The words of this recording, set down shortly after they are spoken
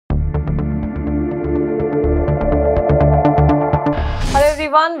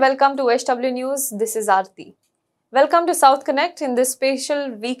everyone, welcome to HW News. This is Aarti. Welcome to South Connect. In this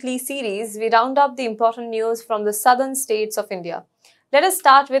special weekly series, we round up the important news from the southern states of India. Let us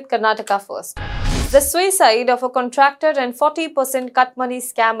start with Karnataka first. The suicide of a contractor and 40% cut money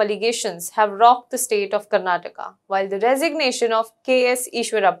scam allegations have rocked the state of Karnataka, while the resignation of K.S.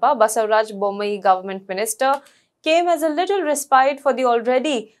 Ishwarappa, Basavaraj Bommai government minister, came as a little respite for the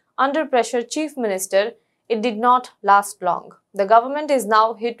already under pressure chief minister. It did not last long. The government is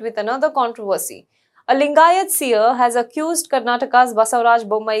now hit with another controversy. A Lingayat seer has accused Karnataka's Basavaraj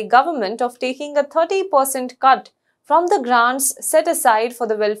Bommai government of taking a 30% cut from the grants set aside for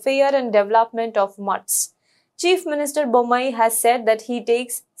the welfare and development of mutts. Chief Minister Bommai has said that he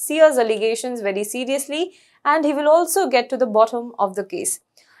takes seer's allegations very seriously and he will also get to the bottom of the case.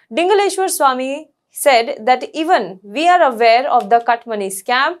 Dingaleshwar Swamy said that even we are aware of the cut money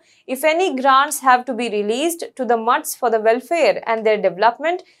scam. If any grants have to be released to the mutts for the welfare and their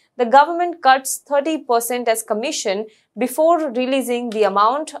development, the government cuts 30% as commission before releasing the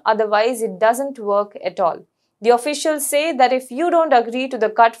amount, otherwise it doesn't work at all. The officials say that if you don't agree to the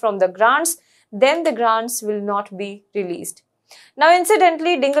cut from the grants, then the grants will not be released. Now,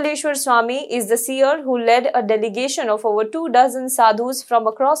 incidentally, Dingaleshwar Swamy is the seer who led a delegation of over 24 sadhus from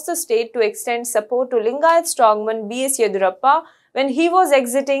across the state to extend support to Lingayat strongman B.S. Yedurappa when he was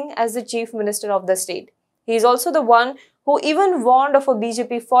exiting as the chief minister of the state. He is also the one who even warned of a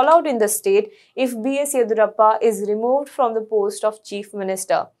BJP fallout in the state if B.S. Yedurappa is removed from the post of chief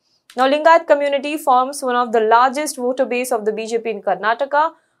minister. Now, Lingayat community forms one of the largest voter base of the BJP in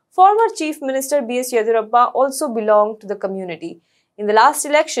Karnataka. Former Chief Minister B.S. Yedurappa also belonged to the community. In the last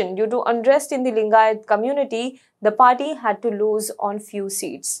election, due to unrest in the Lingayat community, the party had to lose on few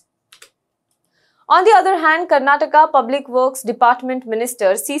seats. On the other hand, Karnataka Public Works Department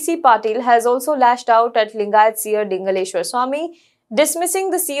Minister C.C. Patil has also lashed out at Lingayat seer Dingaleshwar Swamy, dismissing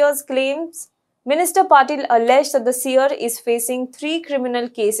the seer's claims. Minister Patil alleged that the seer is facing 3 criminal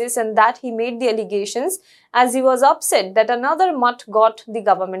cases and that he made the allegations as he was upset that another mutt got the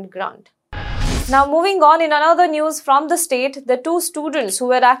government grant. Now moving on, in another news from the state, the 2 students who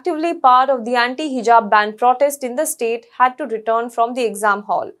were actively part of the anti-hijab ban protest in the state had to return from the exam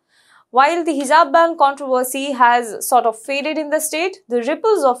hall. While the hijab ban controversy has sort of faded in the state, the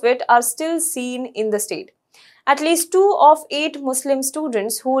ripples of it are still seen in the state. At least 2 of 8 Muslim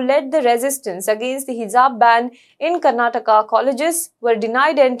students who led the resistance against the hijab ban in Karnataka colleges were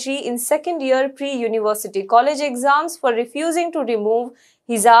denied entry in second-year pre-university college exams for refusing to remove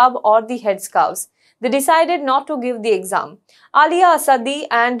hijab or the headscarves. They decided not to give the exam. Alia Asadi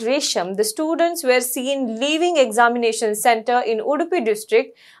and Resham, the students, were seen leaving examination center in Udupi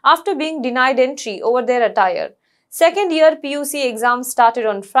district after being denied entry over their attire. Second-year PUC exams started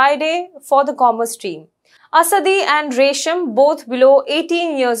on Friday for the commerce stream. Asadi and Resham, both below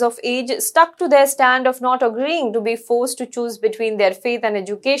 18 years of age, stuck to their stand of not agreeing to be forced to choose between their faith and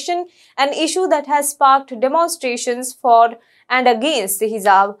education, an issue that has sparked demonstrations for and against the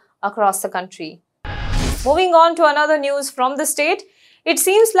hijab across the country. Moving on to another news from the state, it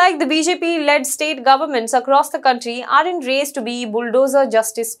seems like the BJP-led state governments across the country are in race to be bulldozer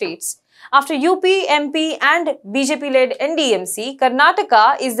justice states. After UP, MP and BJP-led NDMC,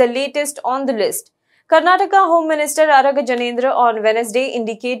 Karnataka is the latest on the list. Karnataka Home Minister Araga Janendra on Wednesday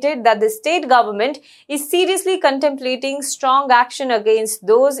indicated that the state government is seriously contemplating strong action against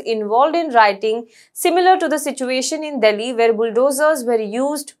those involved in rioting, similar to the situation in Delhi where bulldozers were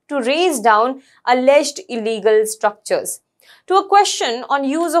used to raise down alleged illegal structures. To a question on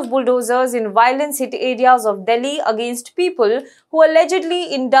use of bulldozers in violence-hit areas of Delhi against people who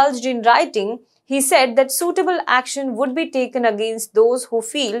allegedly indulged in rioting, he said that suitable action would be taken against those who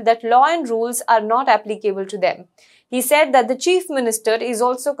feel that law and rules are not applicable to them. He said that the chief minister is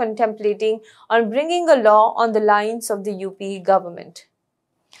also contemplating on bringing a law on the lines of the UP government.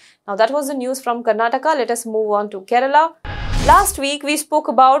 Now that was the news from Karnataka. Let us move on to Kerala. Last week, we spoke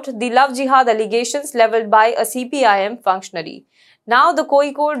about the love jihad allegations levelled by a CPIM functionary. Now, the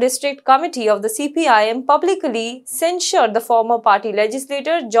Kozhikode District Committee of the CPIM publicly censured the former party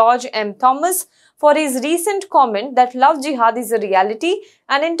legislator George M. Thomas for his recent comment that love jihad is a reality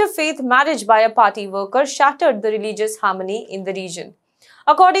and interfaith marriage by a party worker shattered the religious harmony in the region.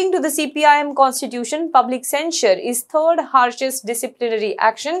 According to the CPIM constitution, public censure is third harshest disciplinary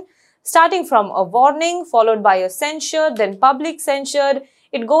action, starting from a warning followed by a censure, then public censure.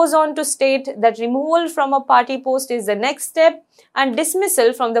 It goes on to state that removal from a party post is the next step and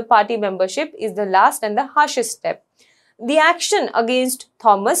dismissal from the party membership is the last and the harshest step. The action against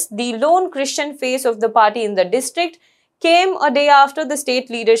Thomas, the lone Christian face of the party in the district, came a day after the state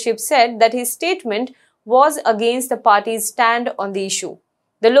leadership said that his statement was against the party's stand on the issue.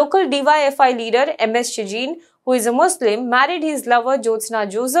 The local DYFI leader MS Shijin, who is a Muslim, married his lover Jyotsna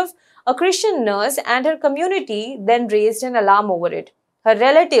Joseph, a Christian nurse, and her community then raised an alarm over it. Her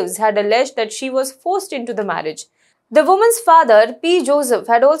relatives had alleged that she was forced into the marriage. The woman's father, P. Joseph,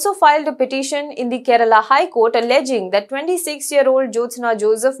 had also filed a petition in the Kerala High Court alleging that 26-year-old Jyotsna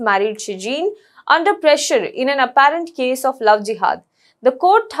Joseph married Shijin under pressure in an apparent case of love jihad. The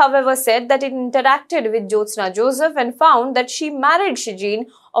court, however, said that it interacted with Jyotsna Joseph and found that she married Shijin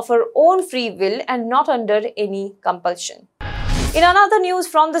of her own free will and not under any compulsion. In another news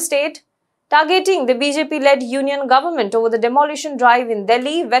from the state, targeting the BJP-led Union government over the demolition drive in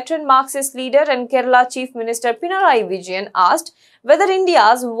Delhi, veteran Marxist leader and Kerala Chief Minister Pinarayi Vijayan asked whether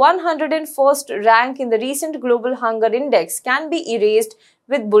India's 101st rank in the recent Global Hunger Index can be erased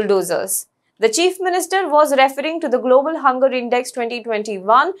with bulldozers. The Chief Minister was referring to the Global Hunger Index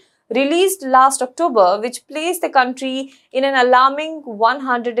 2021 released last October, which placed the country in an alarming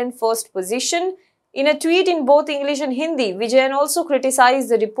 101st position. In a tweet in both English and Hindi, Vijayan also criticized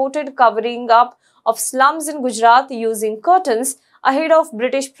the reported covering up of slums in Gujarat using curtains ahead of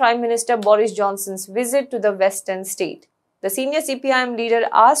British Prime Minister Boris Johnson's visit to the western state. The senior CPIM leader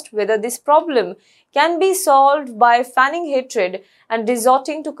asked whether this problem can be solved by fanning hatred and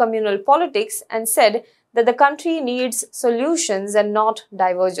resorting to communal politics and said that the country needs solutions and not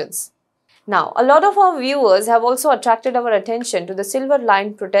diversions. Now, a lot of our viewers have also attracted our attention to the Silver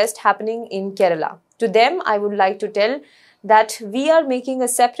Line protest happening in Kerala. To them, I would like to tell that we are making a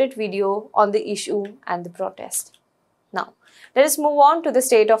separate video on the issue and the protest. Now, let us move on to the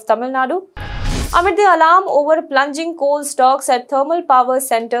state of Tamil Nadu. Amid the alarm over plunging coal stocks at thermal power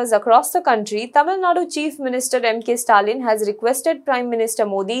centers across the country, Tamil Nadu Chief Minister M.K. Stalin has requested Prime Minister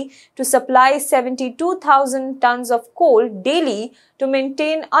Modi to supply 72,000 tons of coal daily to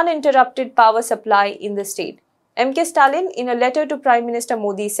maintain uninterrupted power supply in the state. M.K. Stalin, in a letter to Prime Minister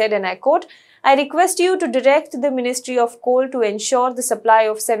Modi, said, and I quote, "I request you to direct the Ministry of Coal to ensure the supply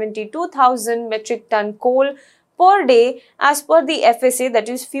of 72,000 metric ton coal per day as per the FSA, that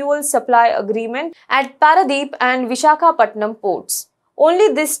is Fuel Supply Agreement, at Paradeep and Visakhapatnam ports.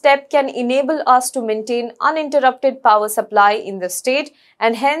 Only this step can enable us to maintain uninterrupted power supply in the state,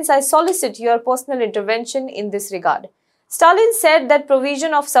 and hence I solicit your personal intervention in this regard." Stalin said that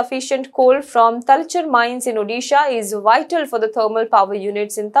provision of sufficient coal from Talcher mines in Odisha is vital for the thermal power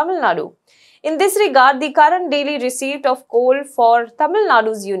units in Tamil Nadu. In this regard, the current daily receipt of coal for Tamil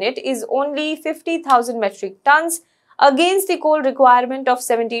Nadu's unit is only 50,000 metric tons against the coal requirement of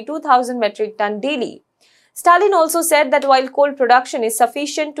 72,000 metric ton daily. Stalin also said that while coal production is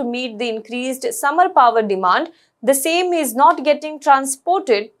sufficient to meet the increased summer power demand, the same is not getting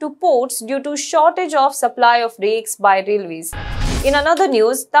transported to ports due to shortage of supply of rakes by railways. In another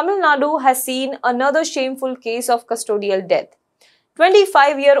news, Tamil Nadu has seen another shameful case of custodial death.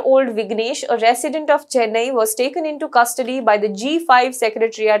 25-year-old Vignesh, a resident of Chennai, was taken into custody by the G5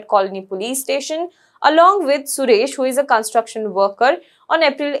 Secretariat Colony Police Station along with Suresh, who is a construction worker, on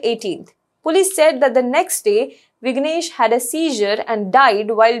April 18th. Police said that the next day, Vignesh had a seizure and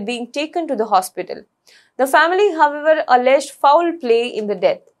died while being taken to the hospital. The family, however, alleged foul play in the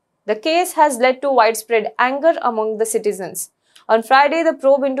death. The case has led to widespread anger among the citizens. On Friday, the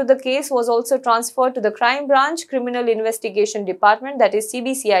probe into the case was also transferred to the Crime Branch Criminal Investigation Department, that is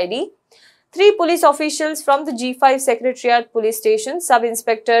CBCID. 3 police officials from the G5 Secretariat Police Station,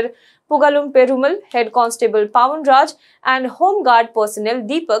 Sub-Inspector Pugalum Perumal, Head Constable Pawan Raj and Home Guard personnel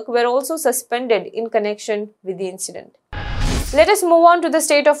Deepak were also suspended in connection with the incident. Let us move on to the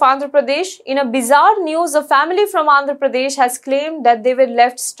state of Andhra Pradesh. In a bizarre news, a family from Andhra Pradesh has claimed that they were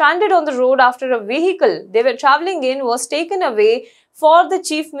left stranded on the road after a vehicle they were travelling in was taken away for the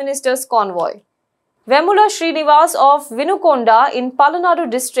Chief Minister's convoy. Vemula Srinivas of Vinukonda in Palanadu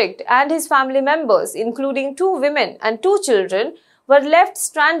district and his family members, including 2 women and 2 children, were left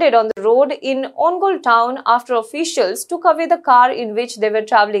stranded on the road in Ongole town after officials took away the car in which they were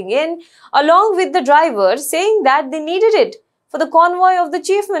travelling in, along with the driver, saying that they needed it for the convoy of the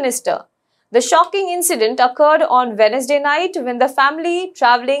Chief Minister. The shocking incident occurred on Wednesday night when the family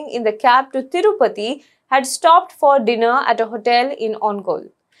travelling in the cab to Tirupati had stopped for dinner at a hotel in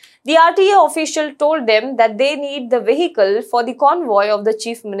Ongole. The RTA official told them that they need the vehicle for the convoy of the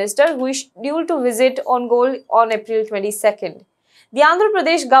Chief Minister, who is scheduled to visit Ongole on April 22nd. The Andhra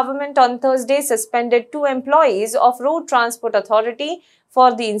Pradesh government on Thursday suspended 2 employees of Road Transport Authority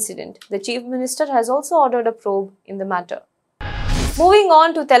for the incident. The Chief Minister has also ordered a probe in the matter. Moving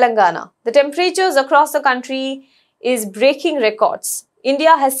on to Telangana, the temperatures across the country is breaking records.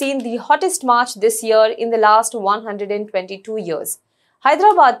 India has seen the hottest March this year in the last 122 years.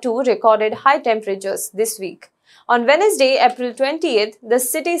 Hyderabad too recorded high temperatures this week. On Wednesday, April 20th, the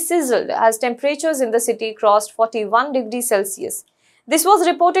city sizzled as temperatures in the city crossed 41 degrees Celsius. This was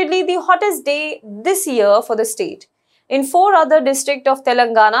reportedly the hottest day this year for the state. In 4 other districts of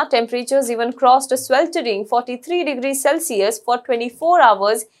Telangana, temperatures even crossed a sweltering 43 degrees Celsius for 24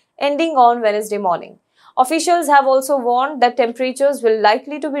 hours, ending on Wednesday morning. Officials have also warned that temperatures will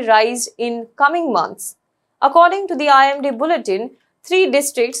likely to be raised in coming months. According to the IMD bulletin, 3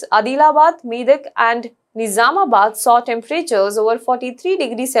 districts, Adilabad, Medak and Nizamabad, saw temperatures over 43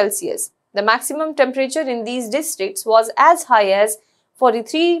 degrees Celsius. The maximum temperature in these districts was as high as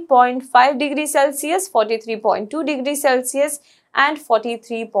 43.5 degrees Celsius, 43.2 degrees Celsius and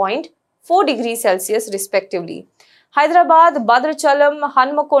 43.4 degrees Celsius respectively. Hyderabad, Bhadrachalam,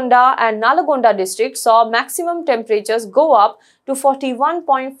 Hanmakonda and Nalagonda districts saw maximum temperatures go up to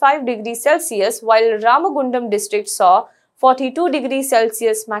 41.5 degrees Celsius, while Ramagundam district saw 42 degrees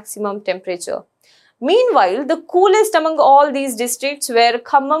Celsius maximum temperature. Meanwhile, the coolest among all these districts were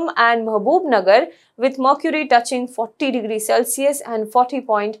Khammam and Mahbubnagar, with mercury touching 40 degrees Celsius and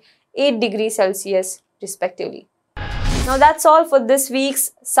 40.8 degrees Celsius respectively. Now that's all for this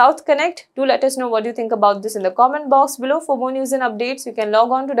week's South Connect. Do let us know what you think about this in the comment box below. For more news and updates, you can log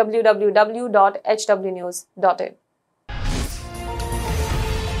on to www.hwnews.in.